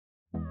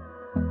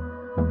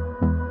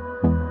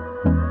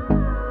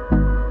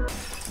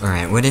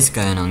Alright, what is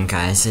going on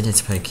guys, it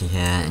is Pokey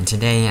here, and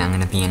today I'm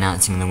going to be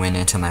announcing the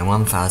winner to my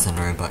 1000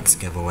 Robux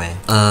giveaway.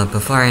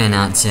 Before I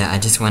announce it, I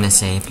just want to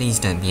say, please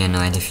don't be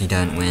annoyed if you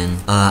don't win.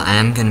 I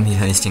am going to be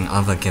hosting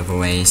other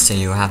giveaways, so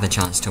you'll have a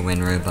chance to win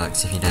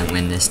Robux if you don't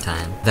win this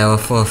time. There were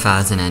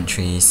 4,000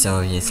 entries, so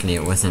obviously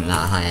it wasn't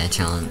that high a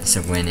chance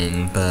of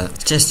winning, but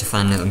it's just a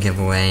fun little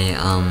giveaway.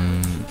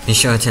 Be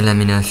sure to let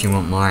me know if you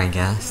want more, I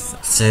guess.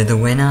 So the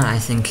winner, I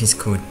think, is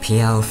called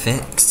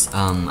Pifix.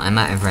 I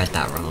might have read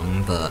that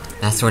wrong, but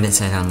that's what it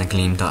said on the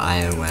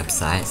Gleam.io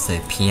website, so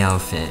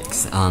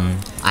Pifix.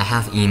 I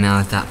have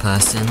emailed that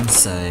person,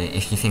 so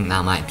if you think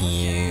that might be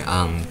you,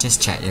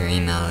 just check your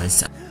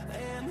emails.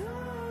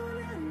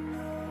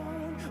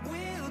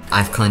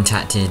 I've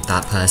contacted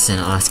that person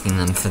asking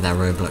them for their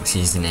Roblox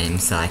username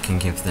so I can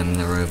give them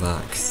the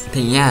Robux.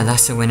 But yeah,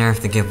 that's the winner of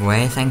the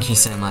giveaway. Thank you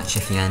so much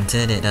if you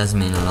entered, it does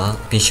mean a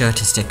lot. Be sure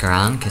to stick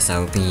around because I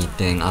will be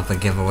doing other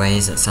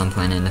giveaways at some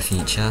point in the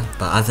future.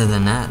 But other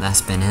than that,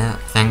 that's been it.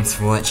 Thanks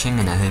for watching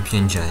and I hope you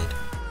enjoyed.